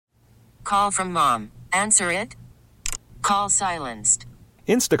call from mom. Answer it. Call silenced.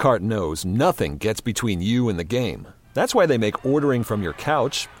 Instacart knows nothing gets between you and the game. That's why they make ordering from your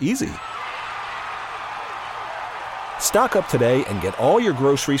couch easy. Stock up today and get all your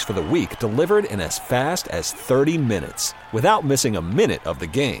groceries for the week delivered in as fast as 30 minutes without missing a minute of the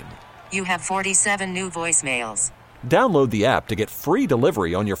game. You have 47 new voicemails. Download the app to get free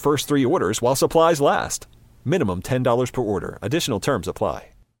delivery on your first 3 orders while supplies last. Minimum $10 per order. Additional terms apply.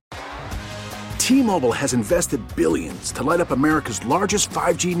 T-Mobile has invested billions to light up America's largest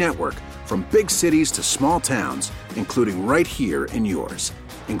 5G network, from big cities to small towns, including right here in yours.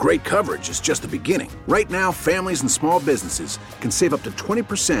 And great coverage is just the beginning. Right now, families and small businesses can save up to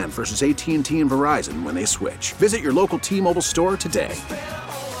 20% versus AT&T and Verizon when they switch. Visit your local T-Mobile store today.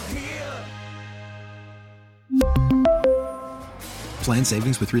 Plan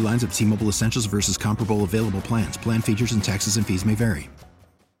savings with 3 lines of T-Mobile Essentials versus comparable available plans. Plan features and taxes and fees may vary.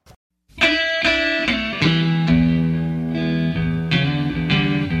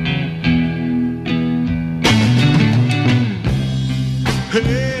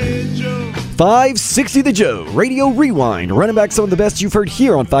 Hey, Joe. 560 The Joe, Radio Rewind, running back some of the best you've heard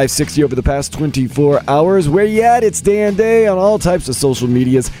here on 560 over the past 24 hours. Where you at? It's Dan Day on all types of social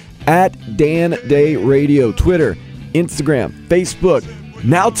medias, at Dan Day Radio, Twitter, Instagram, Facebook,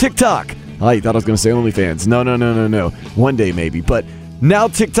 now TikTok. Oh, you thought I was going to say OnlyFans. No. One day maybe, but now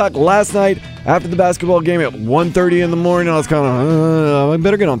TikTok. Last night, after the basketball game at 1:30 in the morning, I was kind of, I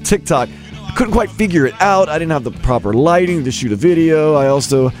better get on TikTok. I couldn't quite figure it out. I didn't have the proper lighting to shoot a video. I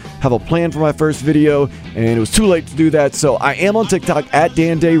also have a plan for my first video, and it was too late to do that. So I am on TikTok at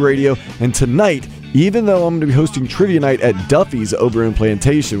Dan Day Radio, and tonight, even though I'm going to be hosting trivia night at Duffy's over in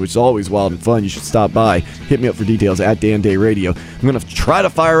Plantation, which is always wild and fun, you should stop by. Hit me up for details at Dan Day Radio. I'm going to try to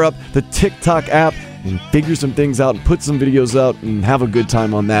fire up the TikTok app and figure some things out and put some videos out and have a good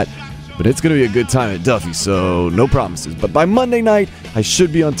time on that. But it's going to be a good time at Duffy, so no promises. But by Monday night, I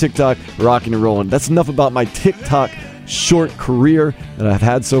should be on TikTok rocking and rolling. That's enough about my TikTok short career that I've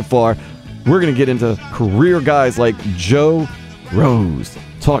had so far. We're going to get into career guys like Joe Rose,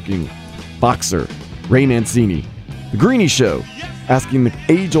 talking boxer Ray Mancini, The Greenie Show, asking the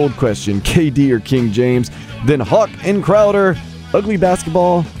age-old question, KD or King James, then Hawk and Crowder, ugly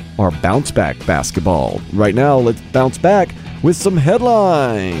basketball or bounce-back basketball. Right now, let's bounce back with some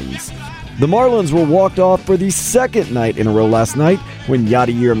headlines. The Marlins were walked off for the second night in a row last night when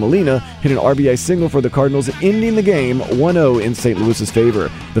Yadier Molina hit an RBI single for the Cardinals, ending the game 1-0 in St. Louis's favor.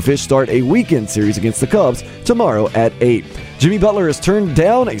 The Fish start a weekend series against the Cubs tomorrow at 8. Jimmy Butler has turned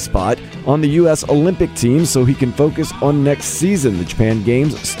down a spot on the U.S. Olympic team so he can focus on next season. The Japan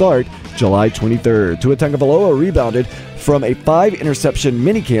Games start July 23rd. Tua Tagovailoa rebounded from a 5-interception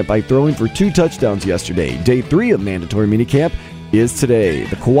minicamp by throwing for 2 touchdowns yesterday. Day 3 of mandatory minicamp is today.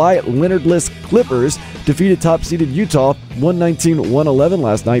 The Kawhi Leonard-less Clippers defeated top-seeded Utah 119-111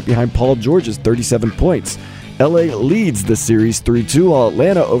 last night behind Paul George's 37 points. LA leads the series 3-2, while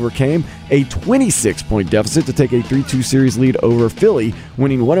Atlanta overcame a 26-point deficit to take a 3-2 series lead over Philly,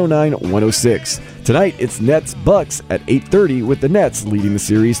 winning 109-106. Tonight, it's Nets-Bucks at 8:30, with the Nets leading the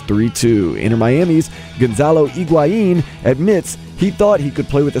series 3-2. Inter Miami's Gonzalo Higuain admits he thought he could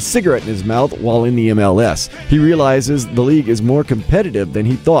play with a cigarette in his mouth while in the MLS. He realizes the league is more competitive than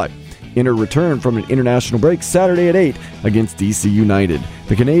he thought. Inter return from an international break Saturday at 8 against DC United.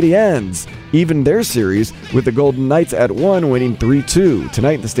 The Canadiens even their series with the Golden Knights at 1, winning 3-2.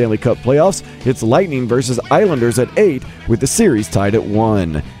 Tonight in the Stanley Cup playoffs, it's Lightning versus Islanders at 8, with the series tied at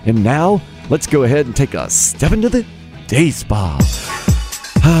 1. And now, let's go ahead and take a step into the day spa.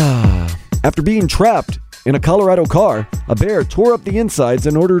 After being trapped in a Colorado car, a bear tore up the insides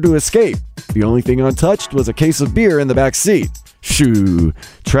in order to escape. The only thing untouched was a case of beer in the back seat. Shoo,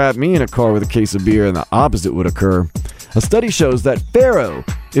 trap me in a car with a case of beer and the opposite would occur. A study shows that Pharaoh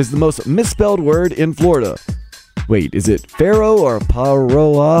is the most misspelled word in Florida. Wait, is it Pharaoh or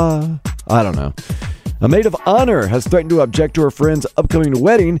Paroa? I don't know. A maid of honor has threatened to object to her friend's upcoming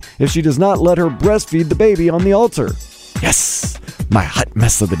wedding if she does not let her breastfeed the baby on the altar. Yes, my hot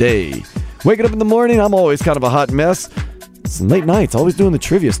mess of the day. Waking up in the morning, I'm always kind of a hot mess. It's late nights, always doing the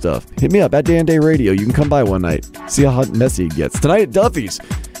trivia stuff. Hit me up at Dan Day Radio. You can come by one night. See how hot and messy it gets. Tonight at Duffy's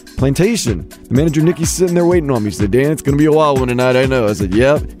Plantation. The manager, Nikki's sitting there waiting on me. She said, Dan, it's going to be a wild one tonight, I know. I said,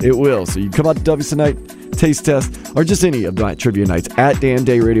 yep, it will. So you can come out to Duffy's tonight, taste test, or just any of my trivia nights at Dan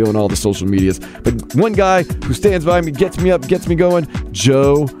Day Radio and all the social medias. But one guy who stands by me, gets me up, gets me going,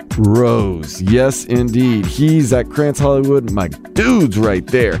 Joe Rose. Yes, indeed. He's at Krantz Hollywood. My dude's right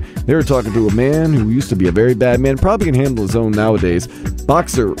there. They were talking to a man who used to be a very bad man, probably can handle his own nowadays.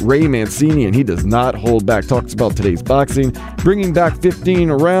 Boxer Ray Mancini, and he does not hold back. Talks about today's boxing, bringing back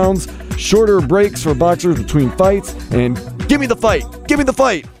 15 rounds. shorter breaks for boxers between fights, and give me the fight. Give me the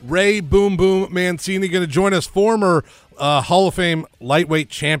fight. Ray Boom Boom Mancini going to join us, former Hall of Fame lightweight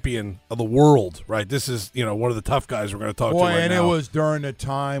champion of the world, right? This is, one of the tough guys we're going to talk to right and now. It was during a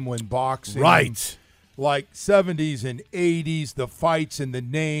time when boxing, right, like 70s and 80s, the fights and the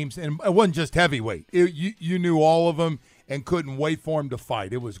names, and it wasn't just heavyweight. You knew all of them and couldn't wait for them to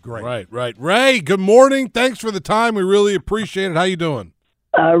fight. It was great. Right. Ray, good morning. Thanks for the time. We really appreciate it. How you doing?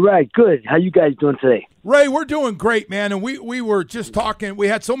 Right, good. How you guys doing today? Ray, we're doing great, man, and we were just talking. We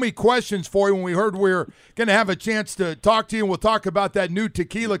had so many questions for you when we heard we were going to have a chance to talk to you, and we'll talk about that new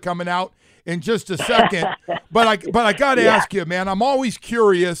tequila coming out in just a second. but I got to ask you, man, I'm always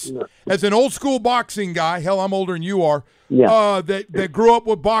curious, as an old school boxing guy, hell, I'm older than you are, that grew up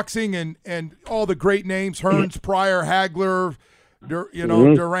with boxing and all the great names, Hearns, Pryor, Hagler,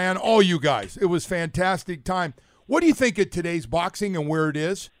 Duran, all you guys. It was fantastic time. What do you think of today's boxing and where it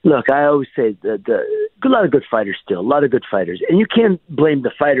is? Look, I always say a lot of good fighters still, a lot of good fighters. And you can't blame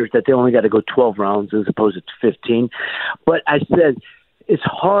the fighters that they only got to go 12 rounds as opposed to 15. But I said it's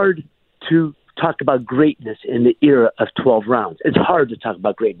hard to talk about greatness in the era of 12 rounds. It's hard to talk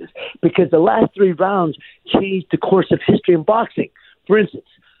about greatness because the last 3 rounds changed the course of history in boxing. For instance,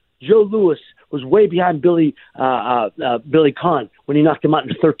 Joe Louis was way behind Billy Conn when he knocked him out in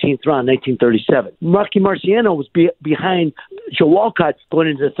the 13th round, 1937. Rocky Marciano was behind Joe Walcott going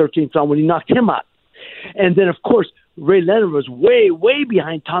into the 13th round when he knocked him out. And then, of course, Ray Leonard was way, way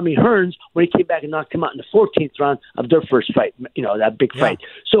behind Tommy Hearns when he came back and knocked him out in the 14th round of their first fight, that big fight.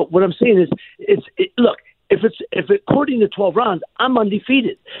 So what I'm saying is, look, if according to 12 rounds, I'm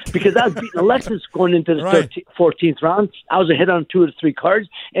undefeated because I was beating Alexis going into the 14th round. I was ahead on 2 of the 3 cards,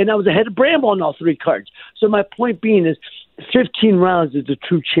 and I was ahead of Bramble on all 3 cards. So my point being is 15 rounds is the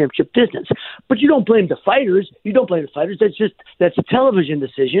true championship business. But you don't blame the fighters. You don't blame the fighters. That's a television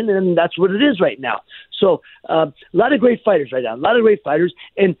decision, and that's what it is right now. So a lot of great fighters right now, a lot of great fighters.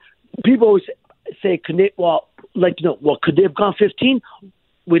 And people always say, could they have gone 15?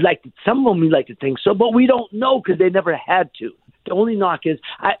 Some of them we like to think so, but we don't know because they never had to. The only knock is,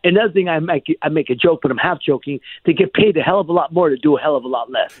 another thing I make a joke, but I'm half joking, they get paid a hell of a lot more to do a hell of a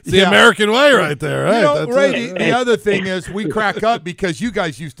lot less. It's the American way right there, right? Ray, the other thing is we crack up because you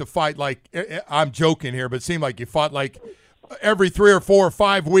guys used to fight like, I'm joking here, but it seemed like you fought like every 3 or 4 or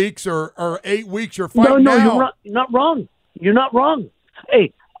 5 weeks or 8 weeks you're fighting now. You're not wrong. You're not wrong.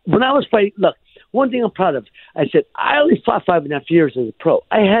 Hey, when I was fighting, look, one thing I'm proud of, I said, I only fought 5.5 years as a pro.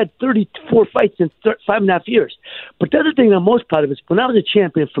 I had 34 fights in 5.5 years. But the other thing I'm most proud of is when I was a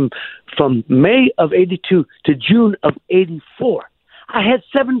champion from May of 82 to June of 84, I had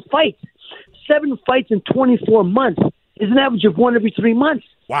 7 fights. 7 fights in 24 months is an average of 1 every 3 months.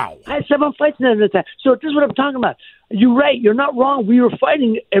 Wow. I had 7 fights in that time. So this is what I'm talking about. You're right. You're not wrong. We were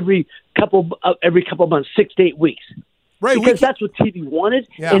fighting every couple months, 6 to 8 weeks. Right, because that's what TV wanted,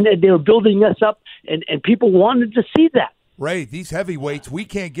 and they were building us up, and people wanted to see that. Ray, these heavyweights, we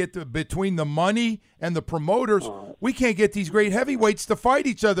can't get between the money and the promoters, we can't get these great heavyweights to fight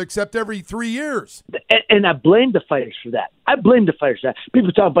each other except every 3 years. And I blame the fighters for that.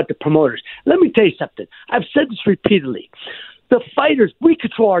 People talk about the promoters. Let me tell you something. I've said this repeatedly. The fighters, we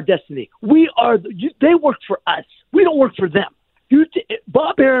control our destiny. They work for us. We don't work for them.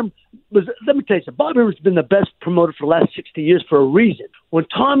 Bob Arum let me tell you something. Bob Arum's been the best promoter for the last 60 years for a reason. When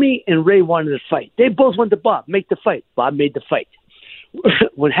Tommy and Ray wanted to fight, they both went to Bob, make the fight. Bob made the fight.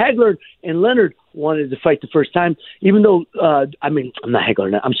 When Hagler and Leonard wanted to fight the first time, even though, I'm not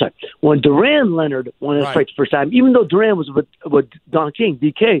Hagler, I'm sorry. When Duran Leonard wanted to fight the first time, even though Duran was with Don King,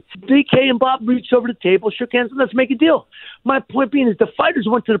 DK and Bob reached over the table, shook hands, and let's make a deal. My point being is the fighters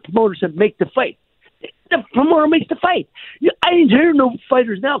went to the promoters and make the fight. The promoter makes the fight. I didn't hear no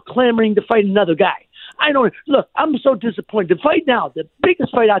fighters now clamoring to fight another guy. Look, I'm so disappointed. The fight now, the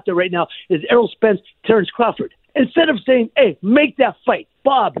biggest fight out there right now is Errol Spence, Terrence Crawford. Instead of saying, hey, make that fight,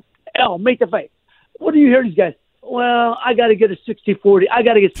 Bob, make the fight. What do you hear these guys? Well, I got to get a 60-40. I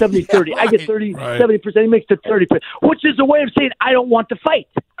got to get 70-30. I get 70%. He makes the 30%, which is a way of saying I don't want to fight.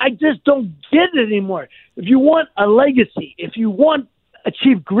 I just don't get it anymore. If you want a legacy, if you want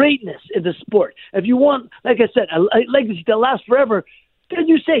achieve greatness in the sport, if you want, like I said, a legacy that lasts forever, then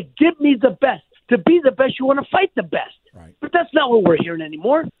you say, give me the best. To be the best, you want to fight the best. Right. But that's not what we're hearing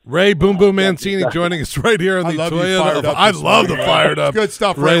anymore. Ray Boom Boom Mancini joining us right here on the Toyota. I love the fired up. Good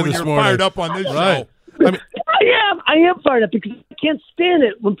stuff, Ray, when you're fired up on this show. I am fired up because I can't stand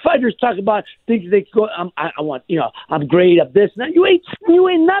it when fighters talk about things they go. I'm great at this. Now you ain't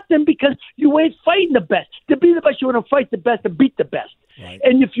nothing because you ain't fighting the best. To be the best, you want to fight the best and beat the best. Right.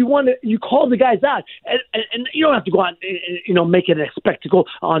 And if you want to, you call the guys out, and you don't have to go on, make it a spectacle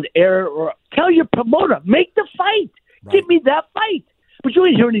on air or tell your promoter, make the fight, give me that fight. But you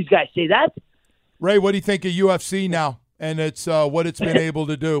ain't hearing these guys say that. Ray, what do you think of UFC now and it's what it's been able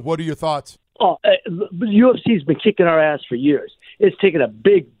to do? What are your thoughts? The UFC's been kicking our ass for years. It's taken a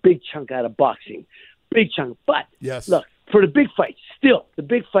big chunk out of boxing, big chunk. But look, for the big fights, still the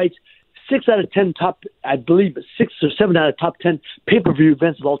big fights. 6 out of 10 top, I believe, 6 or 7 out of top 10 pay-per-view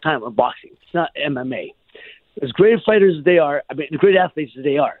events of all time are boxing. It's not MMA. As great fighters as they are, great athletes as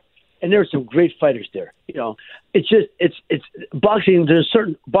they are, and there are some great fighters there. It's boxing.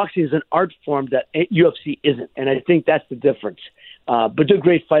 Boxing is an art form that UFC isn't, and I think that's the difference. But they're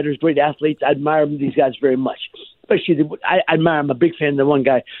great fighters, great athletes. I admire these guys very much. Especially, I admire. I'm a big fan of the one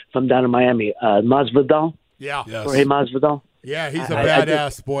guy from down in Miami, Masvidal. Yeah, Jorge Masvidal. Yeah, he's a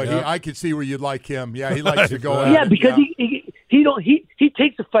badass boy. Yeah. I could see where you'd like him. Yeah, he likes to go out. Yeah, because he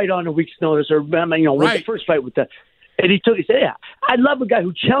takes a fight on a week's notice, or with the first fight with and he said, yeah, I love a guy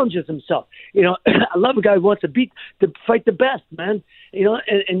who challenges himself. I love a guy who wants to fight the best, man. And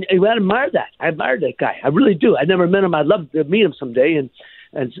I admire that. I admire that guy. I really do. I never met him. I'd love to meet him someday, and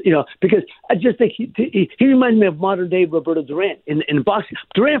because I just think he reminds me of modern day Roberto Duran in boxing.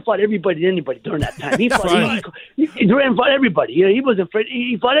 Duran fought everybody and anybody during that time. Duran fought everybody. He wasn't afraid.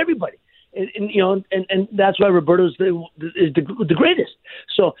 He fought everybody, and that's why Roberto's the greatest.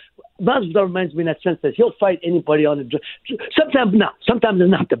 So Masvidal reminds me in that sense that he'll fight anybody on the. Sometimes not. Sometimes they're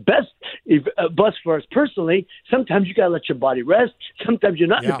not the best. But for us personally, sometimes you gotta let your body rest. Sometimes you're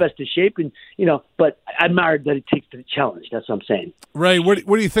not in the best of shape, and But I admire that he takes the challenge. That's what I'm saying. Ray, what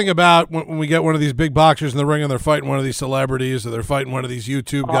do you think about when we get one of these big boxers in the ring and they're fighting one of these celebrities or they're fighting one of these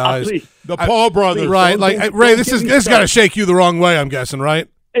YouTube guys? The Paul brothers, right? Ray, this got to shake you the wrong way. I'm guessing, right?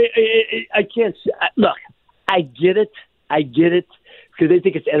 I can't look. I get it. Because they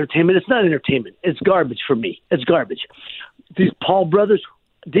think it's entertainment. It's not entertainment. It's garbage for me. It's garbage. These Paul brothers,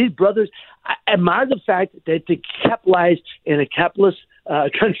 I admire the fact that they capitalize in a capitalist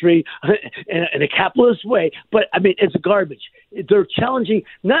country in a capitalist way. But, it's garbage. They're challenging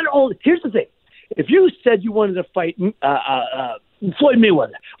not only – here's the thing. If you said you wanted to fight Floyd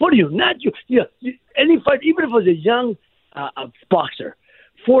Mayweather, what are you? Not you. Any fight, even if it was a young boxer,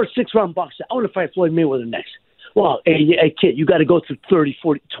 4 or 6 round boxer, I want to fight Floyd Mayweather next. Well, hey kid, you got to go through 30,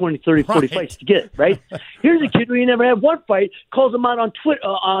 40 fights to get it, right? Here's a kid who you never had one fight, calls him out on Twitter,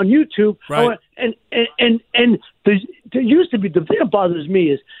 on YouTube, right? And there used to be, the thing that bothers me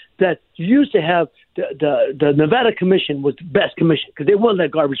is that you used to have the Nevada Commission was the best commission because they wouldn't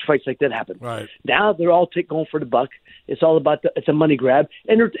let garbage fights like that happen. Right. Now they're all going for the buck. It's all about it's a money grab,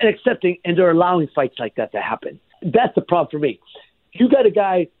 and they're accepting and they're allowing fights like that to happen. That's the problem for me. You got a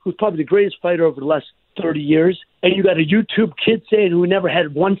guy who's probably the greatest fighter over the last 30 years, and you got a YouTube kid saying who never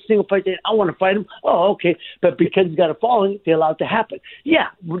had one single fight saying, I want to fight him. Oh, okay. But because he's got a following, they allow it to happen. Yeah,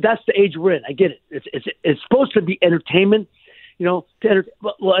 that's the age we're in. I get it. It's supposed to be entertainment, well,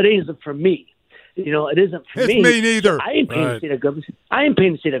 it isn't for me. It isn't for me. It's me neither. I ain't paying to see the garbage. I ain't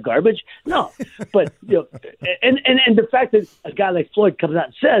paying to see the garbage. No. But, and the fact that a guy like Floyd comes out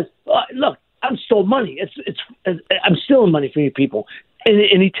and says, look, I'm stole money. I'm stealing money from you people.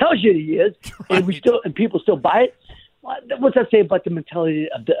 And he tells you he is, and people still buy it. What's that say about the mentality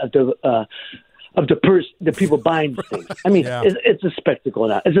of the people buying the things? It's a spectacle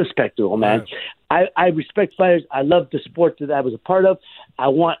now. It's a spectacle, man. Right. I respect fighters. I love the sport that I was a part of. I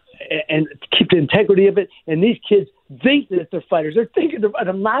want and keep the integrity of it. And these kids think that they're fighters. They're thinking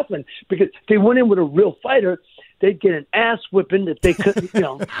I'm laughing because they went in with a real fighter. They'd get an ass whipping that they couldn't,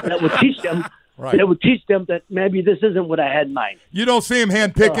 that would teach them. Right. That would teach them that maybe this isn't what I had in mind. You don't see him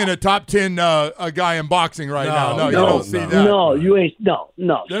handpicking a top 10 a guy in boxing now. No, you don't see that. No, you ain't. No.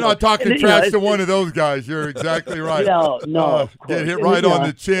 They're not talking trash to one of those guys. You're exactly right. No. Get hit right on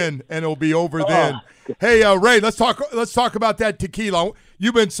the chin, and it'll be over then. Hey, Ray, let's talk about that tequila.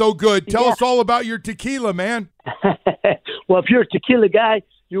 You've been so good. Tell us all about your tequila, man. Well, if you're a tequila guy,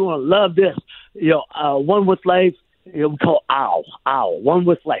 you want to love this. One with Life. We call OW. One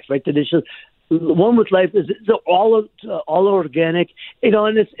with Life, right? The dishes. One with Life is all organic,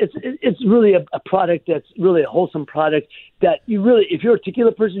 and it's really a product that's really a wholesome product that you really, if you're a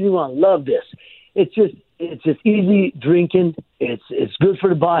tequila person, you want to love this. It's just easy drinking. It's good for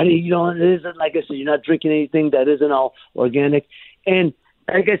the body. It isn't, like I said, you're not drinking anything that isn't all organic. And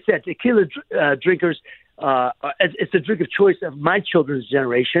like I said, tequila drinkers, it's a drink of choice of my children's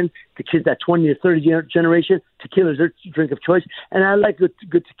generation, the kids that 20 to 30 generation. Tequila is their drink of choice, and I like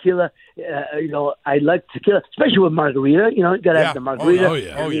good tequila. I like tequila, especially with margarita. You got to have the margarita.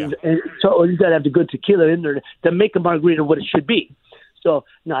 Oh yeah. And so you got to have the good tequila in there to make a margarita what it should be. So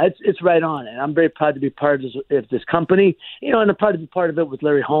no, it's right on, and I'm very proud to be part of this company. And I'm proud to be part of it with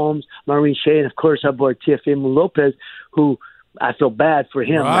Larry Holmes, Maureen Shea, and of course our boy Teofimo Lopez, who I feel bad for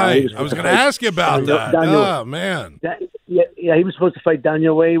him. Right, I was going to ask you about that. Oh man, he was supposed to fight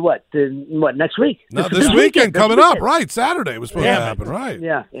Daniel Way. What next week? No, this weekend coming up. Right, Saturday was supposed to happen. Right.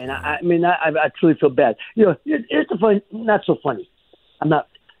 Yeah, and I truly feel bad. It's not so funny. I'm not.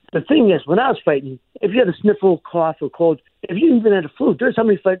 The thing is, when I was fighting, if you had a sniffle, cough, or cold, if you even had a flu, there's so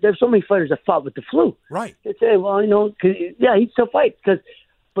many fighters that fought with the flu. Right. They say, well, he'd still fight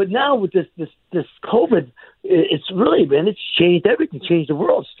but now with this COVID, it's really, man, it's changed everything, changed the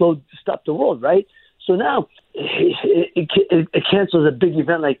world, stopped the world, right? So now it cancels a big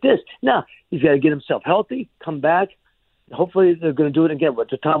event like this. Now he's got to get himself healthy, come back. Hopefully they're going to do it again. What,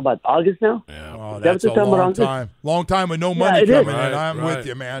 they're talking about August now? Yeah. Oh, that's a long time. Long time with no money coming in. I'm with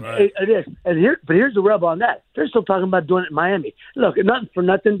you, man. Right. It is. But here's the rub on that. They're still talking about doing it in Miami. Look, nothing for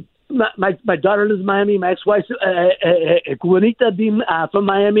nothing. My daughter lives in Miami. My ex-wife, Juanita, from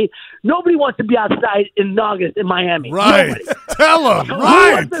Miami. Nobody wants to be outside in August in Miami. Right. Nobody. Tell them.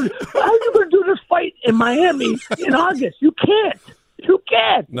 Right. How are you going to do this fight in Miami in August? You can't.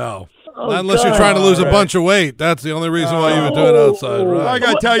 No. Not unless you're trying to lose a bunch of weight. That's the only reason why you would do it outside. Right. I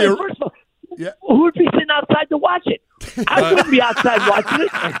got to tell you. First of all, who would be sitting outside to watch it? I wouldn't be outside watching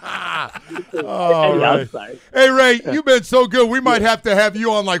it. Right. Hey, Ray, you've been so good. We might have to have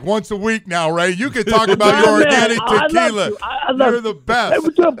you on like once a week now, Ray. You can talk about your organic tequila. You're the best. Hey, we're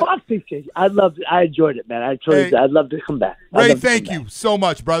doing boxing exchange. I enjoyed it, man. I'd love to come back. Ray, thank you so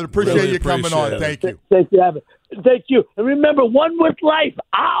much, brother. Appreciate you coming on. Thank you. Thank you. And remember, one with life.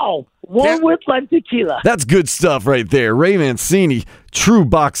 Ow! One with life tequila. That's good stuff right there. Ray Mancini, true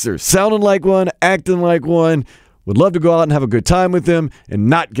boxer. Sounding like one, acting like one. Would love to go out and have a good time with him and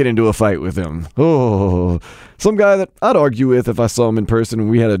not get into a fight with him. Oh, some guy that I'd argue with if I saw him in person and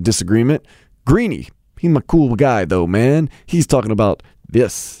we had a disagreement. Greeny. He's a cool guy, though, man. He's talking about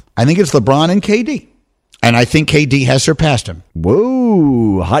this. I think it's LeBron and KD. And I think KD has surpassed him.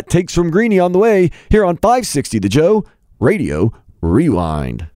 Whoa. Hot takes from Greeny on the way here on 560 The Joe Radio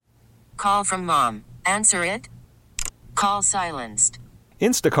Rewind. Call from mom. Answer it. Call silenced.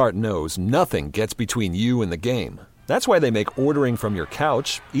 Instacart knows nothing gets between you and the game. That's why they make ordering from your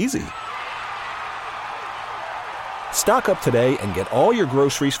couch easy. Stock up today and get all your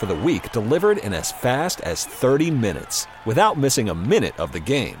groceries for the week delivered in as fast as 30 minutes without missing a minute of the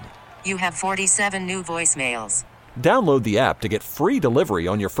game. You have 47 new voicemails. Download the app to get free delivery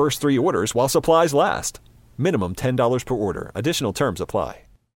on your first 3 orders while supplies last. Minimum $10 per order. Additional terms apply.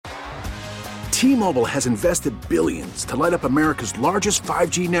 T-Mobile has invested billions to light up America's largest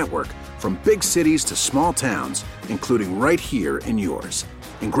 5G network, from big cities to small towns, including right here in yours.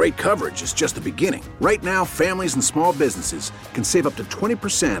 And great coverage is just the beginning. Right now, families and small businesses can save up to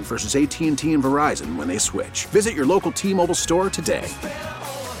 20% versus AT&T and Verizon when they switch. Visit your local T-Mobile store today.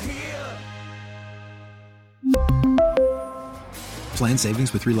 Plan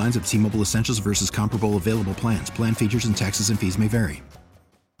savings with 3 lines of T-Mobile Essentials versus comparable available plans. Plan features and taxes and fees may vary.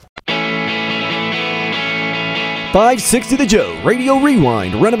 560 The Joe Radio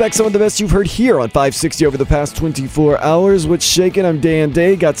Rewind. Running back some of the best you've heard here on 560 over the past 24 hours. What's shaking? I'm Dan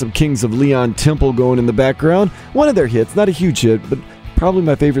Day. Got some Kings of Leon Temple going in the background. One of their hits, not a huge hit, but probably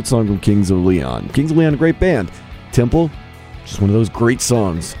my favorite song from Kings of Leon. Kings of Leon, a great band. Temple, just one of those great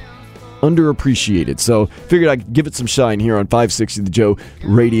songs. Underappreciated. So figured I'd give it some shine here on 560 The Joe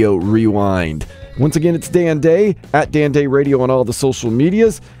Radio Rewind. Once again, it's Dan Day at Dan Day Radio on all the social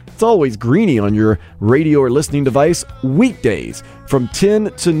medias. It's always Greeny on your radio or listening device weekdays from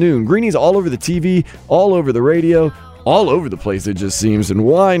 10 to noon. Greeny's all over the TV, all over the radio, all over the place, it just seems. And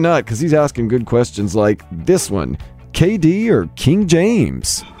why not? Because he's asking good questions like this one. KD or King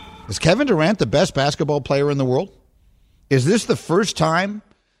James? Is Kevin Durant the best basketball player in the world? Is this the first time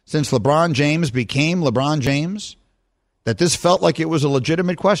since LeBron James became LeBron James that this felt like it was a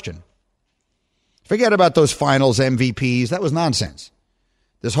legitimate question? Forget about those finals MVPs. That was nonsense.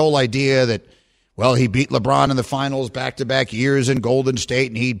 This whole idea that, well, he beat LeBron in the finals back-to-back years in Golden State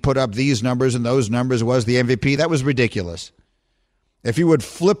and he'd put up these numbers and those numbers was the MVP, that was ridiculous. If you had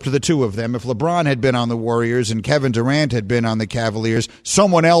flipped the two of them, if LeBron had been on the Warriors and Kevin Durant had been on the Cavaliers,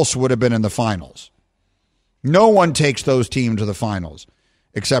 someone else would have been in the finals. No one takes those teams to the finals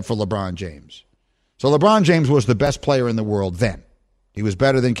except for LeBron James. So LeBron James was the best player in the world then. He was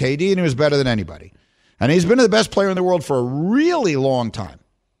better than KD and he was better than anybody. And he's been the best player in the world for a really long time.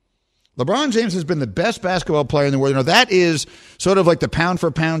 LeBron James has been the best basketball player in the world. That is sort of like the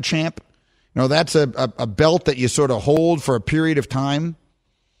pound-for-pound champ. That's a belt that you sort of hold for a period of time.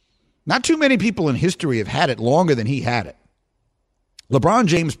 Not too many people in history have had it longer than he had it. LeBron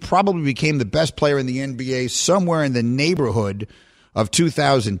James probably became the best player in the NBA somewhere in the neighborhood of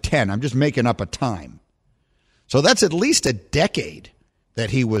 2010. I'm just making up a time. So that's at least a decade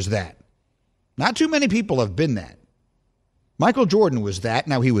that he was that. Not too many people have been that. Michael Jordan was that.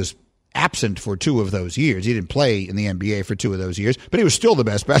 Now, he was absent for 2 of those years. He didn't play in the NBA for 2 of those years, but he was still the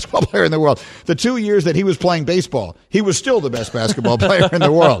best basketball player in the world. The 2 years that he was playing baseball, he was still the best basketball player in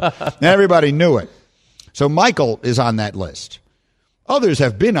the world. And everybody knew it. So Michael is on that list. Others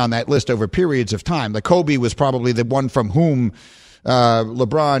have been on that list over periods of time. The Kobe was probably the one from whom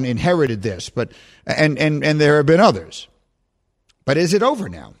LeBron inherited this, but and there have been others. But is it over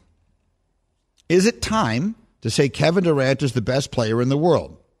now? Is it time to say Kevin Durant is the best player in the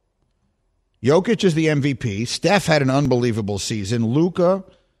world? Jokic is the MVP. Steph had an unbelievable season. Luka,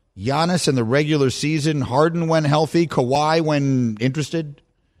 Giannis in the regular season. Harden when healthy. Kawhi when interested.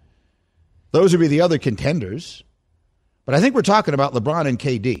 Those would be the other contenders. But I think we're talking about LeBron and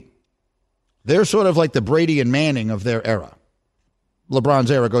KD. They're sort of like the Brady and Manning of their era.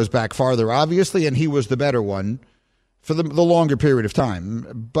 LeBron's era goes back farther, obviously, and he was the better one for the longer period of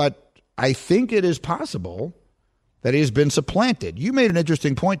time. But I think it is possible that he's been supplanted. You made an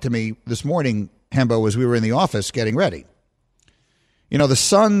interesting point to me this morning, Hembo, as we were in the office getting ready. The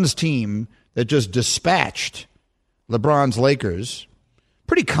Suns team that just dispatched LeBron's Lakers,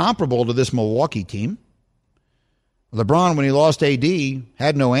 pretty comparable to this Milwaukee team. LeBron, when he lost AD,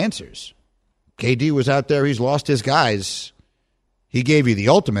 had no answers. KD was out there. He's lost his guys. He gave you the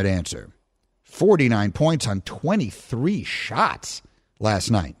ultimate answer. 49 points on 23 shots last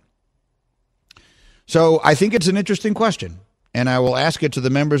night. So I think it's an interesting question, and I will ask it to the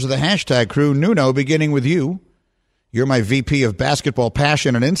members of the hashtag crew. Nuno, beginning with you. You're my VP of Basketball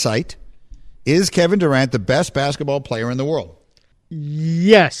Passion and Insight. Is Kevin Durant the best basketball player in the world?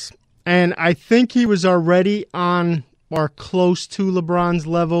 Yes, and I think he was already on or close to LeBron's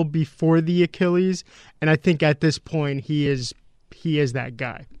level before the Achilles, and I think at this point he is that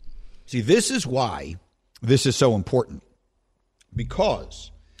guy. See, this is why this is so important,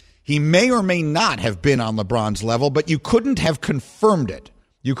 because he may or may not have been on LeBron's level, but you couldn't have confirmed it.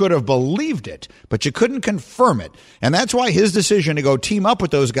 You could have believed it, but you couldn't confirm it. And that's why his decision to go team up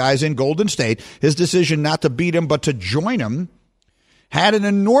with those guys in Golden State, his decision not to beat him but to join him, had an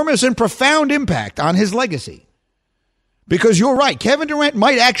enormous and profound impact on his legacy. Because you're right, Kevin Durant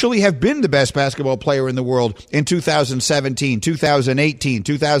might actually have been the best basketball player in the world in 2017, 2018,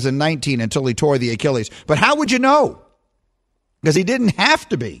 2019 until he tore the Achilles. But how would you know? Because he didn't have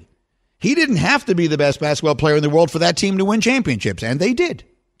to be. He didn't have to be the best basketball player in the world for that team to win championships, and they did.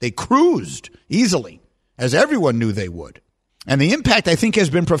 They cruised easily, as everyone knew they would. And the impact, I think,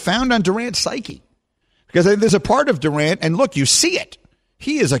 has been profound on Durant's psyche. Because there's a part of Durant, and look, you see it.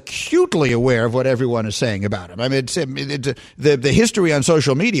 He is acutely aware of what everyone is saying about him. I mean, the history on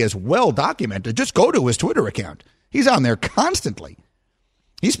social media is well documented. Just go to his Twitter account. He's on there constantly.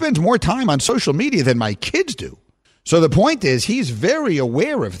 He spends more time on social media than my kids do. So the point is, he's very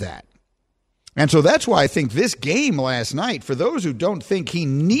aware of that. And so that's why I think this game last night, for those who don't think he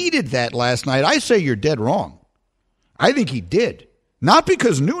needed that last night, I say you're dead wrong. I think he did. Not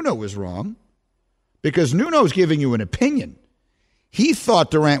because Nuno was wrong, because Nuno's giving you an opinion. He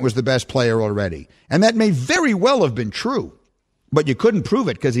thought Durant was the best player already, and that may very well have been true, but you couldn't prove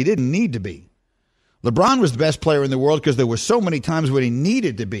it because he didn't need to be. LeBron was the best player in the world because there were so many times when he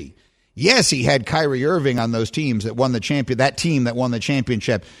needed to be. Yes, he had Kyrie Irving on those teams that won the that team that won the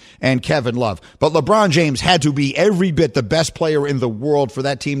championship, and Kevin Love. But LeBron James had to be every bit the best player in the world for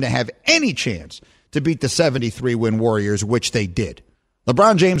that team to have any chance to beat the 73-win Warriors, which they did.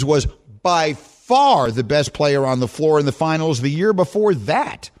 LeBron James was by far the best player on the floor in the finals the year before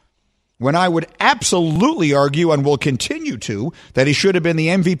that, when I would absolutely argue, and will continue to, that he should have been the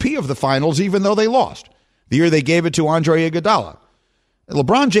MVP of the finals even though they lost. The year they gave it to Andre Iguodala.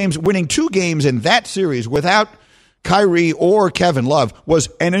 LeBron James winning 2 games in that series without Kyrie or Kevin Love was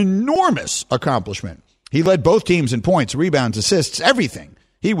an enormous accomplishment. He led both teams in points, rebounds, assists, everything.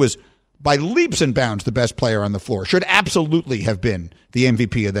 He was by leaps and bounds the best player on the floor. Should absolutely have been the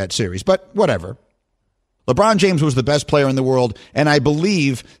MVP of that series, but whatever. LeBron James was the best player in the world, and I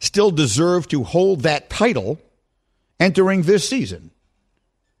believe still deserved to hold that title entering this season,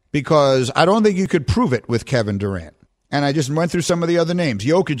 because I don't think you could prove it with Kevin Durant. And I just went through some of the other names.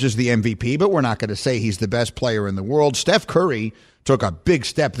 Jokic is the MVP, but we're not going to say he's the best player in the world. Steph Curry took a big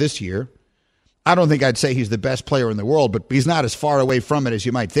step this year. I don't think I'd say he's the best player in the world, but he's not as far away from it as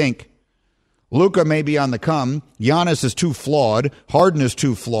you might think. Luka may be on the come. Giannis is too flawed. Harden is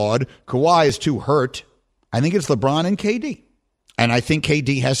too flawed. Kawhi is too hurt. I think it's LeBron and KD. And I think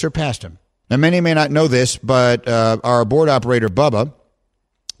KD has surpassed him. Now, many may not know this, but our board operator, Bubba,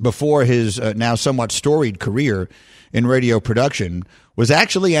 before his now somewhat storied career in radio production, was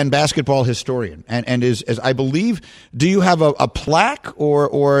actually an basketball historian. And is, as I believe, do you have a plaque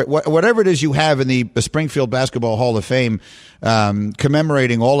or whatever it is you have in the Springfield Basketball Hall of Fame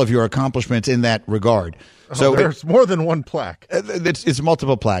commemorating all of your accomplishments in that regard? So there's more than one plaque. It's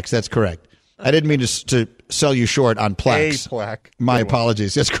multiple plaques. That's correct. I didn't mean to sell you short on plaques. A plaque. My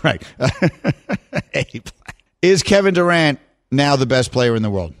apologies. That's correct. A plaque. Is Kevin Durant now the best player in the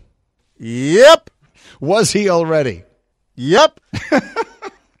world? Yep. Was he already? Yep.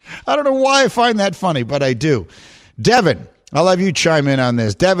 I don't know why I find that funny, but I do. Devin, I'll have you chime in on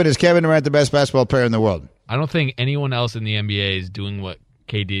this. Devin, is Kevin Durant the best basketball player in the world? I don't think anyone else in the NBA is doing what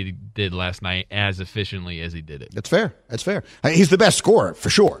KD did last night as efficiently as he did it. That's fair. That's fair. He's the best scorer, for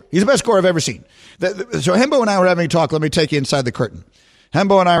sure. He's the best scorer I've ever seen. So Hembo and I were having a talk. Let me take you inside the curtain.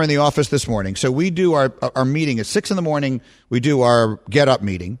 Hembo and I are in the office this morning. So we do our meeting at 6 in the morning. We do our get-up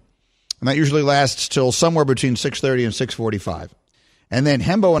meeting. And that usually lasts till somewhere between 6:30 and 6:45. And then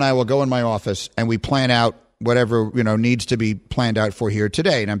Hembo and I will go in my office and we plan out whatever, needs to be planned out for here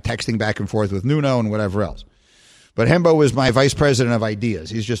today. And I'm texting back and forth with Nuno and whatever else. But Hembo is my vice president of ideas.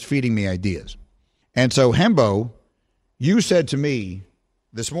 He's just feeding me ideas. And so, Hembo, you said to me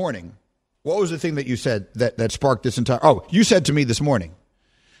this morning, what was the thing that you said that sparked this entire... Oh, you said to me this morning,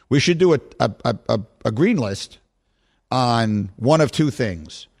 we should do a green list on one of two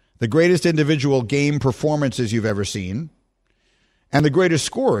things. The greatest individual game performances you've ever seen and the greatest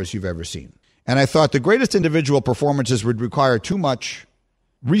scorers you've ever seen. And I thought the greatest individual performances would require too much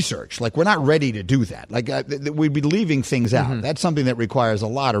research. Like, we're not ready to do that. Like, we'd be leaving things out. Mm-hmm. That's something that requires a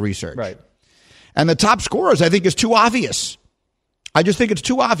lot of research. Right. And the top scorers, I think, is too obvious. I just think it's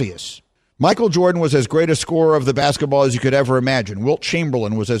too obvious. Michael Jordan was as great a scorer of the basketball as you could ever imagine. Wilt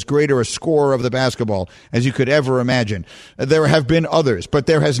Chamberlain was as great a scorer of the basketball as you could ever imagine. There have been others, but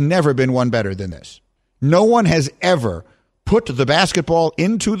there has never been one better than this. No one has ever put the basketball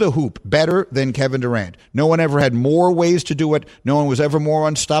into the hoop better than Kevin Durant. No one ever had more ways to do it. No one was ever more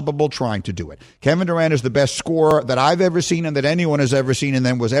unstoppable trying to do it. Kevin Durant is the best scorer that I've ever seen and that anyone has ever seen and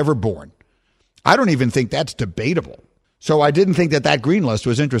then was ever born. I don't even think that's debatable. So I didn't think that green list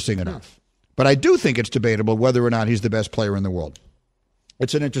was interesting enough. But I do think it's debatable whether or not he's the best player in the world.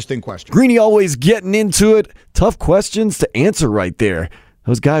 It's an interesting question. Greeny always getting into it. Tough questions to answer right there.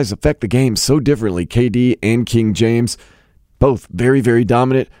 Those guys affect the game so differently. KD and King James, both very, very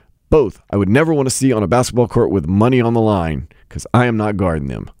dominant. Both I would never want to see on a basketball court with money on the line because I am not guarding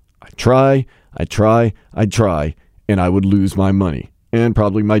them. I'd try, and I would lose my money and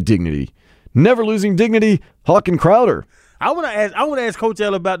probably my dignity. Never losing dignity, Hawk and Crowder. I want to ask Coach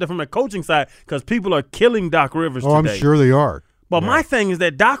L about that from a coaching side because people are killing Doc Rivers today. I'm sure they are. But my thing is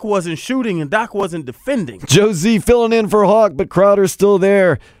that Doc wasn't shooting and Doc wasn't defending. Joe Z filling in for Hawk, but Crowder's still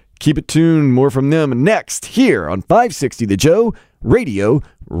there. Keep it tuned. More from them next here on 560 The Joe Radio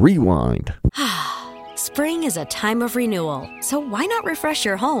Rewind. Spring is a time of renewal, so why not refresh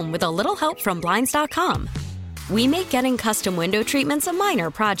your home with a little help from Blinds.com? We make getting custom window treatments a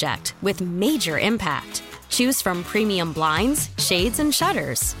minor project with major impact. Choose from premium blinds, shades, and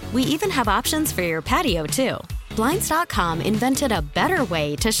shutters. We even have options for your patio, too. Blinds.com invented a better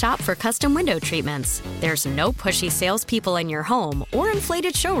way to shop for custom window treatments. There's no pushy salespeople in your home or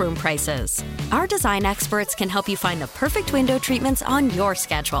inflated showroom prices. Our design experts can help you find the perfect window treatments on your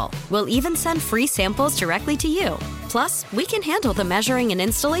schedule. We'll even send free samples directly to you. Plus, we can handle the measuring and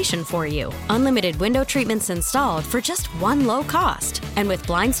installation for you. Unlimited window treatments installed for just one low cost. And with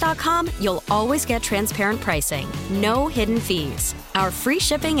Blinds.com, you'll always get transparent pricing. No hidden fees. Our free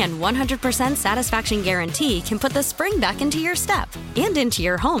shipping and 100% satisfaction guarantee can put the spring back into your step and into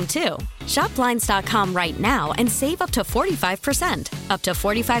your home, too. Shop Blinds.com right now and save up to 45%. Up to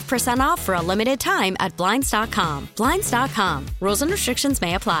 45% off for a limited time at Blinds.com. Blinds.com. Rules and restrictions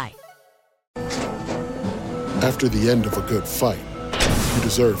may apply. After the end of a good fight, you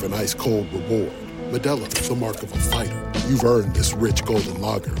deserve an ice-cold reward. Modelo is the mark of a fighter. You've earned this rich golden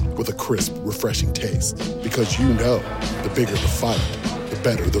lager with a crisp, refreshing taste. Because you know, the bigger the fight, the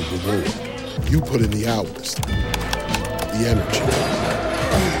better the reward. You put in the hours, the energy,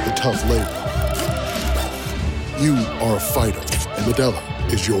 the tough labor. You are a fighter, and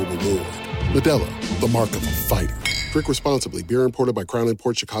Modelo is your reward. Modelo, the mark of a fighter. Drink responsibly. Beer imported by Crown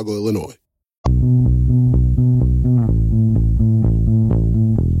Imports, Chicago, Illinois.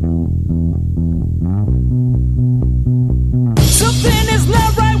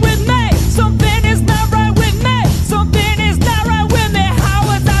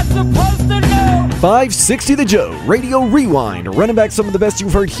 560 The Joe, Radio Rewind, running back some of the best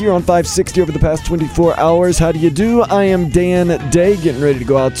you've heard here on 560 over the past 24 hours. How do you do? I am Dan Day, getting ready to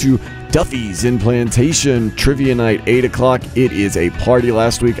go out to Duffy's in Plantation, trivia night, 8 o'clock. It is a party.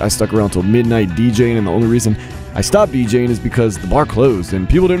 Last week, I stuck around till midnight DJing, and the only reason I stopped DJing is because the bar closed and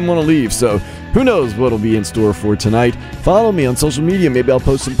people didn't want to leave, so who knows what'll be in store for tonight. Follow me on social media. Maybe I'll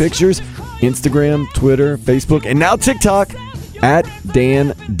post some pictures. Instagram, Twitter, Facebook, and now TikTok at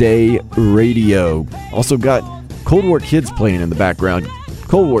Dan Day Radio. Also got Cold War Kids playing in the background.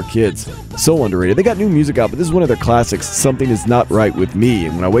 Cold War Kids, so underrated. They got new music out, but this is one of their classics, Something Is Not Right With Me.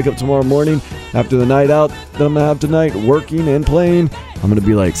 And when I wake up tomorrow morning, after the night out that I'm going to have tonight, working and playing, I'm going to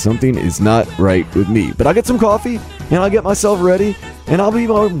be like, something is not right with me. But I'll get some coffee, and I'll get myself ready, and I'll be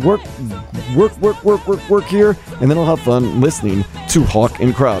work here, and then I'll have fun listening to Hawk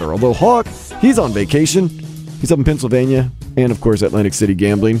and Crowder. Although Hawk, he's on vacation. He's up in Pennsylvania, and of course Atlantic City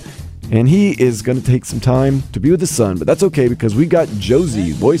gambling. And he is going to take some time to be with his son, but that's okay because we got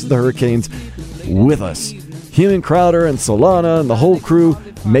Josie, voice of the Hurricanes, with us. Him and Crowder and Solana and the whole crew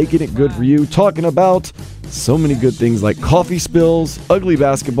making it good for you, talking about so many good things like coffee spills, ugly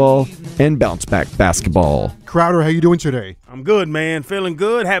basketball, and bounce back basketball. Crowder, how you doing today? I'm good, man. Feeling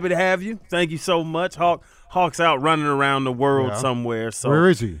good. Happy to have you. Thank you so much. Hawk's out running around the world somewhere. So where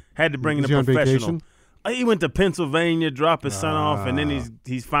is he? Had to bring in a on professional. Vacation? He went to Pennsylvania, drop his son off, and then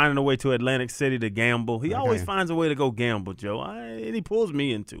he's finding a way to Atlantic City to gamble. He always finds a way to go gamble, Joe, and he pulls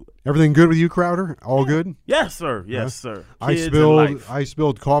me into it. Everything good with you, Crowder? All good? Yes, sir. Yes, sir. I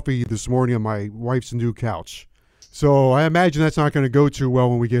spilled coffee this morning on my wife's new couch. So I imagine that's not going to go too well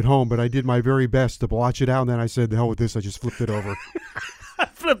when we get home, but I did my very best to blotch it out, and then I said, the hell with this, I just flipped it over.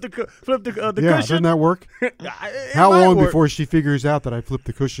 Flip the cushion. Doesn't that work? How long before she figures out that I flipped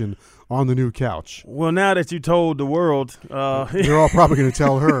the cushion on the new couch? Well, now that you told the world, you're all probably going to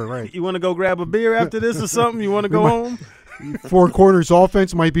tell her, right? You want to go grab a beer after this or something? You want to go home? Four corners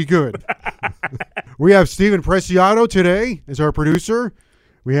offense might be good. We have Steven Preciado today as our producer.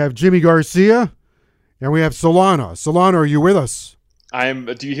 We have Jimmy Garcia, and we have Solana. Solana, are you with us? I am.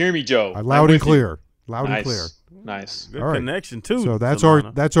 Do you hear me, Joe? Loud and clear. Loud and clear. Nice. Good connection, too. So that's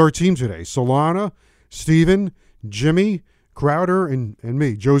Solana. that's our team today. Solana, Steven, Jimmy, Crowder, and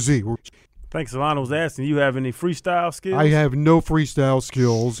me, Josie. Thanks, Solana was asking, you have any freestyle skills? I have no freestyle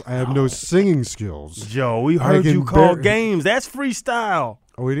skills. I have no singing skills. Joe, we heard you call games. That's freestyle.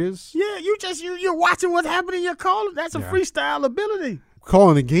 Oh, it is? Yeah, you're watching what's happening. You're calling. That's a freestyle ability.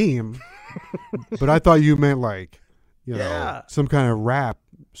 Calling a game. But I thought you meant like, some kind of rap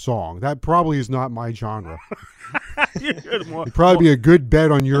song. That probably is not my genre. It'd probably be a good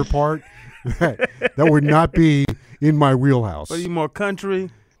bet on your part. That would not be in my wheelhouse. But you more country,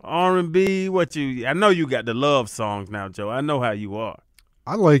 R&B? I know you got the love songs now, Joe. I know how you are.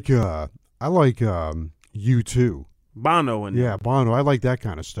 I like U2. Bono and Bono. I like that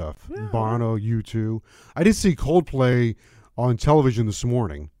kind of stuff. Yeah. Bono, U2. I did see Coldplay on television this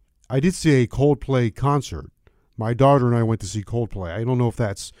morning. I did see a Coldplay concert. My daughter and I went to see Coldplay. I don't know if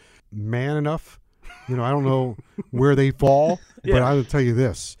that's man enough. I don't know where they fall, but I will tell you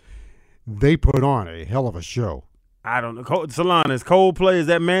this. They put on a hell of a show. I don't know. Solana, is Coldplay, is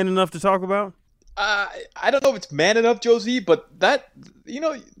that man enough to talk about? I don't know if it's man enough, Josie, but that's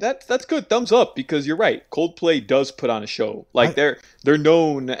good. Thumbs up, because you're right. Coldplay does put on a show. Like they're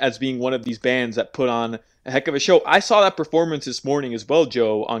known as being one of these bands that put on a heck of a show. I saw that performance this morning as well,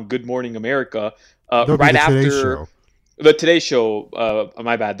 Joe, on Good Morning America. Right after the Today Show,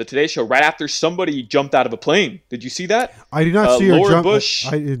 my bad. The Today Show, right after somebody jumped out of a plane. Did you see that? I did not see her Laura jump. Bush.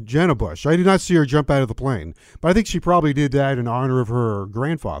 Jenna Bush. I did not see her jump out of the plane, but I think she probably did that in honor of her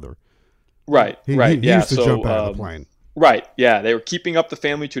grandfather. Right. He used to jump out of the plane. Right. Yeah, they were keeping up the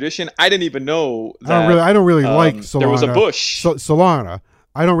family tradition. I didn't even know that. I don't really like Solana. There was a Bush. Solana.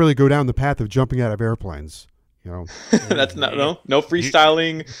 I don't really go down the path of jumping out of airplanes. That's no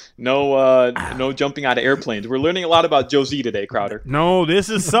freestyling, no jumping out of airplanes. We're learning a lot about Josie today, Crowder. No, this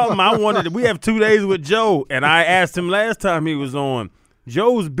is something I wanted. We have 2 days with Joe, and I asked him last time he was on.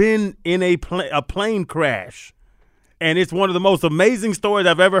 Joe's been in a plane crash, and it's one of the most amazing stories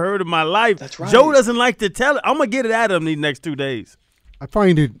I've ever heard in my life. That's right. Joe doesn't like to tell it. I'm gonna get it out of him these next 2 days. I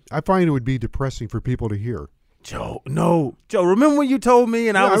find it would be depressing for people to hear. Joe, remember when you told me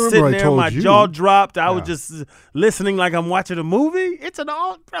and I was sitting there and my jaw dropped? I was just listening like I'm watching a movie?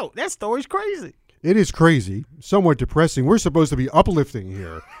 Bro, that story's crazy. It is crazy, somewhat depressing. We're supposed to be uplifting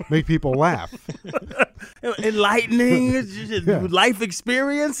here, make people laugh. enlightening, it's just life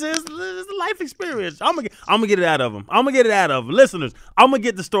experiences. It's a life experience. I'm gonna get it out of them. I'm gonna get it out of them. Listeners, I'm gonna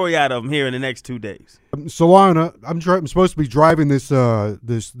get the story out of them here in the next 2 days. Solana, I'm supposed to be driving this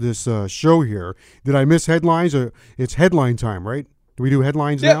show here. Did I miss headlines? It's headline time, right? Do we do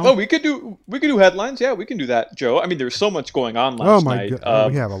headlines now? Oh, we could do headlines. Yeah, we can do that, Joe. I mean, there's so much going on last night.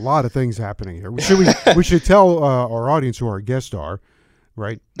 God. We have a lot of things happening here. We should tell our audience who our guests are,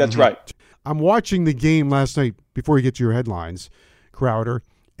 right? That's right. I'm watching the game last night before you get to your headlines, Crowder,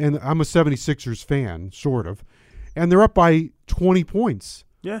 and I'm a 76ers fan, sort of, and they're up by 20 points.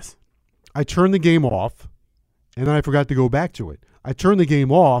 Yes. I turned the game off, and then I forgot to go back to it. I turned the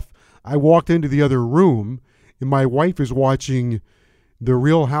game off. I walked into the other room, and my wife is watching The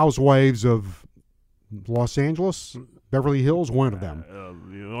Real Housewives of Los Angeles, Beverly Hills, one of them.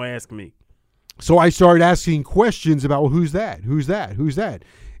 Don't ask me. So I started asking questions about, well, who's that? Who's that? Who's that?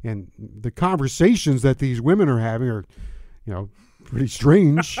 And the conversations that these women are having are, pretty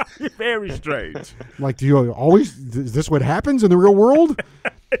strange. Very strange. Like, is this what happens in the real world?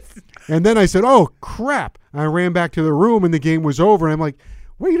 And then I said, oh, crap. I ran back to the room and the game was over. And I'm like,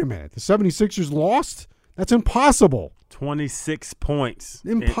 wait a minute. The 76ers lost? That's impossible. 26 points.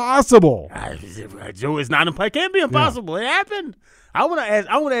 Impossible. Joe, it's not impossible. It can't be impossible. Yeah. It happened. I want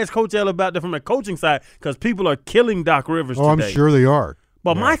to ask Coach L about that from the coaching side because people are killing Doc Rivers today. I'm sure they are.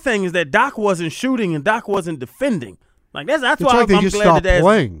 But my thing is that Doc wasn't shooting and Doc wasn't defending. Like that's it's why like I'm they glad just stopped that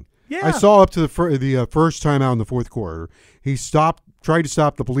playing. Yeah. I saw up to the first time out in the fourth quarter. He tried to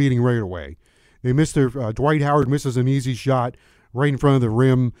stop the bleeding right away. They missed their Dwight Howard misses an easy shot right in front of the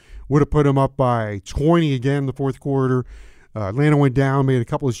rim. Would have put him up by 20 again in the fourth quarter. Atlanta went down, made a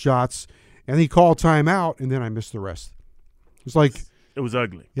couple of shots, and he called timeout, and then I missed the rest. It's like it was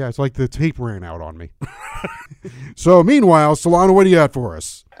ugly. Yeah, it's like the tape ran out on me. So, meanwhile, Solano, what do you got for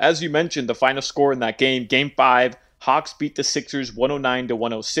us? As you mentioned, the final score in that game, Game 5, Hawks beat the Sixers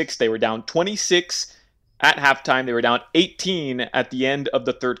 109-106. They were down 26 at halftime. They were down 18 at the end of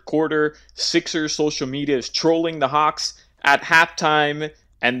the third quarter. Sixers social media is trolling the Hawks at halftime,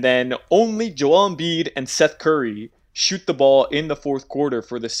 and then only Joel Embiid and Seth Curry shoot the ball in the fourth quarter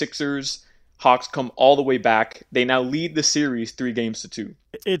for the Sixers. Hawks come all the way back. They now lead the series 3-2.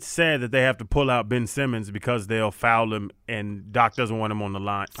 It's sad that they have to pull out Ben Simmons because they'll foul him and Doc doesn't want him on the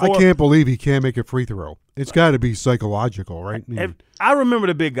line. I can't believe he can't make a free throw. It's got to be psychological, right? I remember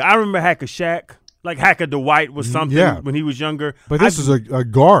the big guy. I remember Hacker Shaq. Like Hacker Dwight was something when he was younger. But this is a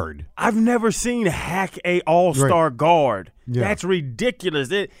guard. I've never seen Hack a all-star guard. Yeah. That's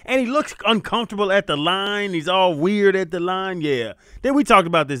ridiculous. And he looks uncomfortable at the line. He's all weird at the line. Yeah. Then we talked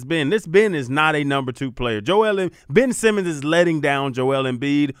about this Ben. This Ben is not a number 2 player. Ben Simmons is letting down Joel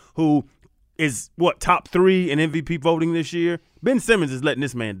Embiid, who is, top 3 in MVP voting this year? Ben Simmons is letting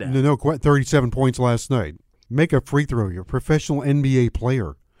this man down. No, 37 points last night. Make a free throw. You're a professional NBA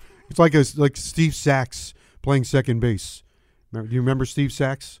player. It's like Steve Sachs playing second base. Do you remember Steve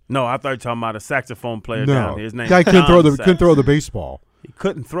Sachs? No, I thought you were talking about a saxophone player no. down here. His name guy couldn't throw the baseball. He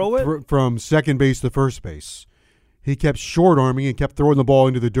couldn't throw it? From second base to first base. He kept short arming and kept throwing the ball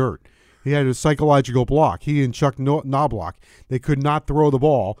into the dirt. He had a psychological block. He and Chuck Knobloch, they could not throw the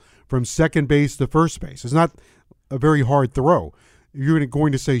ball from second base to first base. It's not a very hard throw. You're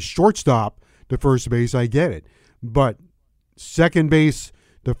going to say shortstop to first base, I get it. But second base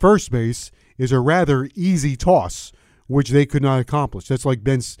to first base is a rather easy toss, which they could not accomplish. That's like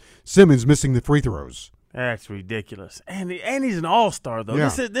Ben Simmons missing the free throws. That's ridiculous. And he's an all-star, though. Yeah.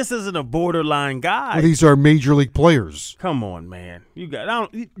 This isn't a borderline guy. Well, these are major league players. Come on, man. You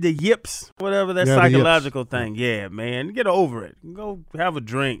got the yips, whatever, that psychological thing. Yeah, man. Get over it. Go have a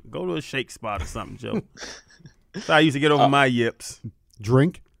drink. Go to a shake spot or something, Joe. That's how I used to get over my yips.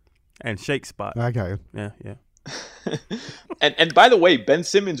 Drink? And shake spot. I got you. Yeah. And by the way, Ben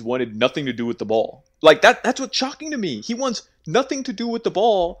Simmons wanted nothing to do with the ball. Like that's what's shocking to me. He wants nothing to do with the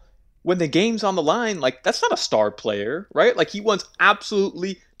ball when the game's on the line. Like that's not a star player, right? Like he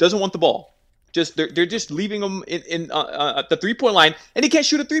absolutely doesn't want the ball. Just they're just leaving him in at the 3-point line, and he can't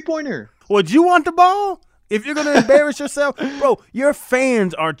shoot a 3-pointer. Would you want the ball? If you're going to embarrass yourself, bro, your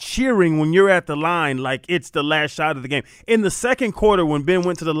fans are cheering when you're at the line like it's the last shot of the game. In the second quarter, when Ben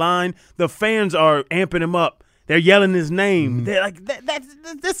went to the line, the fans are amping him up. They're yelling his name. Mm-hmm. They're like,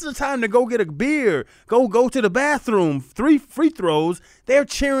 this is the time to go get a beer. Go to the bathroom. 3 free throws. They're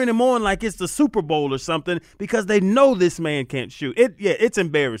cheering him on like it's the Super Bowl or something because they know this man can't shoot. It's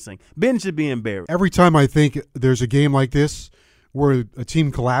embarrassing. Ben should be embarrassed. Every time I think there's a game like this where a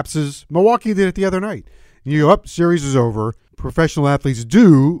team collapses, Milwaukee did it the other night. You go up, series is over. Professional athletes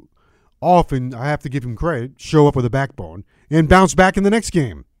do often, I have to give him credit, show up with a backbone and bounce back in the next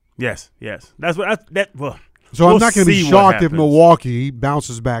game. Yes. That's what well. So we'll I'm not going to be see what shocked if happens. Milwaukee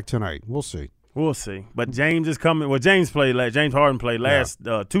bounces back tonight. We'll see. We'll see. But James is coming. Well, James Harden played last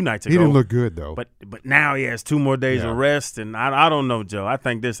 2 nights ago. He didn't look good though. But now he has 2 more days of rest, and I don't know, Joe. I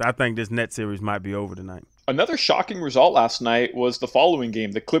think this Nets series might be over tonight. Another shocking result last night was the following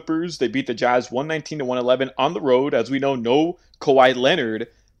game. The Clippers, they beat the Jazz 119-111 on the road. As we know, no Kawhi Leonard.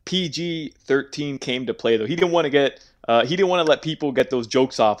 PG-13 came to play though. He didn't want to let people get those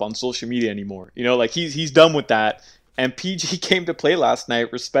jokes off on social media anymore. You know, like he's done with that. And PG came to play last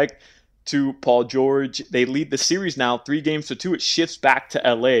night. Respect to Paul George. They lead the series now 3-2. It shifts back to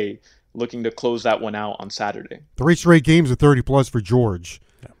LA, looking to close that one out on Saturday. 3 straight games of 30+ for George.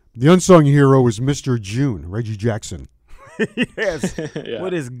 The unsung hero is Mr. June, Reggie Jackson. Yes,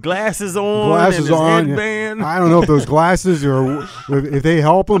 with his glasses on, Glasses and his on. headband. I don't know if those glasses or if they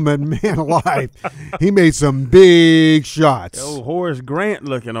help him, but man alive, he made some big shots. Old Horace Grant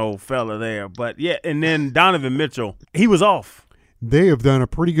looking old fella there. But yeah, and then Donovan Mitchell, he was off. They have done a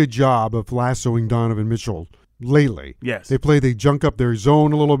pretty good job of lassoing Donovan Mitchell lately. Yes. They junk up their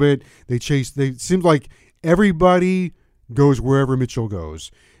zone a little bit. It seems like everybody goes wherever Mitchell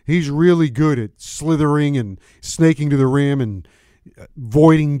goes. He's really good at slithering and snaking to the rim and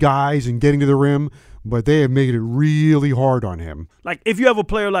voiding guys and getting to the rim, but they have made it really hard on him. Like, if you have a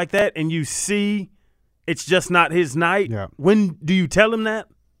player like that and you see it's just not his night, when do you tell him that?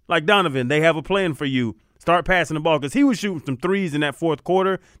 Like Donovan, they have a plan for you. Start passing the ball, because he was shooting some threes in that fourth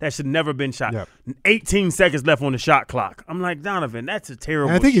quarter that should never been shot. 18 seconds left on the shot clock. I'm like, Donovan, that's a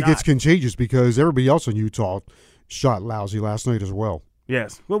terrible And I think shot. it gets contagious because everybody else in Utah shot lousy last night as well.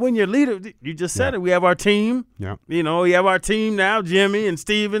 Yes. Well, when you're leader, you just said it. We have our team. Yeah. You know, we have our team now, Jimmy and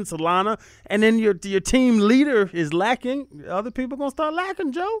Steven, Solana. And then your team leader is lacking. Other people going to start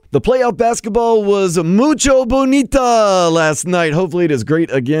lacking, Joe. The playoff basketball was mucho bonita last night. Hopefully it is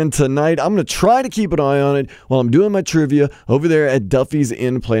great again tonight. I'm going to try to keep an eye on it while I'm doing my trivia over there at Duffy's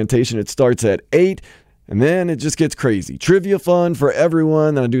Inn Plantation. It starts at 8. And then it just gets crazy. Trivia fun for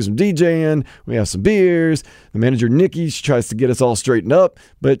everyone. Then I do some DJing. We have some beers. The manager, Nikki, she tries to get us all straightened up.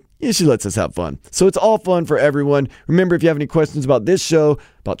 But she lets us have fun. So it's all fun for everyone. Remember, if you have any questions about this show,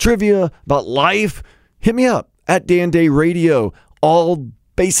 about trivia, about life, hit me up at Dan Day Radio. All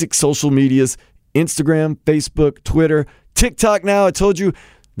basic social medias, Instagram, Facebook, Twitter, TikTok now. I told you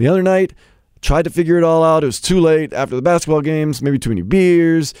the other night, tried to figure it all out. It was too late after the basketball games, maybe too many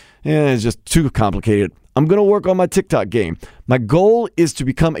beers, and it's just too complicated. I'm going to work on my TikTok game. My goal is to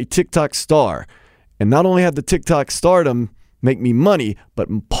become a TikTok star and not only have the TikTok stardom make me money, but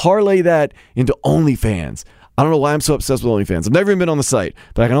parlay that into OnlyFans. I don't know why I'm so obsessed with OnlyFans. I've never even been on the site,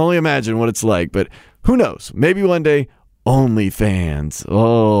 but I can only imagine what it's like. But who knows? Maybe one day, OnlyFans.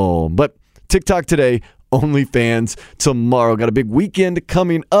 Oh, but TikTok today, OnlyFans tomorrow. Got a big weekend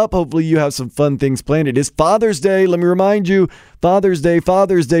coming up. Hopefully you have some fun things planned. It is Father's Day. Let me remind you, Father's Day,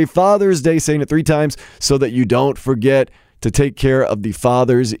 Father's Day, Father's Day, saying it 3 times so that you don't forget to take care of the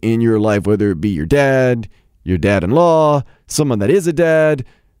fathers in your life, whether it be your dad-in-law, someone that is a dad,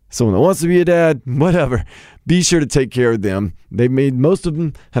 someone that wants to be a dad, whatever. Be sure to take care of them. Most of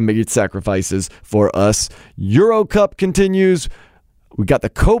them have made sacrifices for us. Euro Cup continues. We got the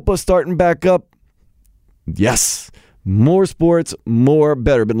Copa starting back up. Yes, more sports, more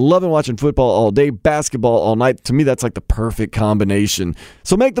better. Been loving watching football all day, basketball all night. To me, that's like the perfect combination.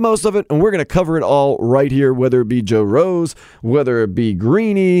 So make the most of it, and we're going to cover it all right here, whether it be Joe Rose, whether it be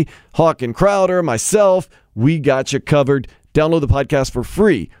Greeny, Hawk and Crowder, myself. We got you covered. Download the podcast for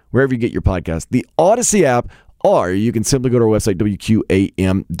free wherever you get your podcast, the Odyssey app, or you can simply go to our website,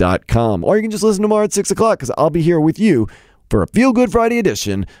 WQAM.com. Or you can just listen tomorrow at 6 o'clock because I'll be here with you for a Feel Good Friday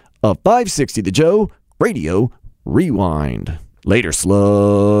edition of 560 The Joe Radio Rewind. Later,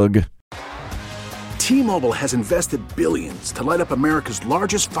 slug. T-Mobile has invested billions to light up America's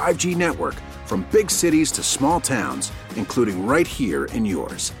largest 5G network, from big cities to small towns, including right here in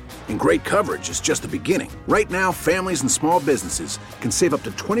yours. And great coverage is just the beginning. Right now, families and small businesses can save up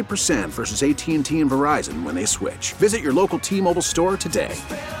to 20% versus AT&T and Verizon when they switch. Visit your local T-Mobile store today.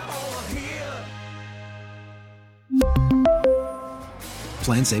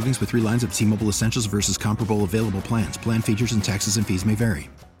 Plan savings with 3 lines of T-Mobile Essentials versus comparable available plans. Plan features and taxes and fees may vary.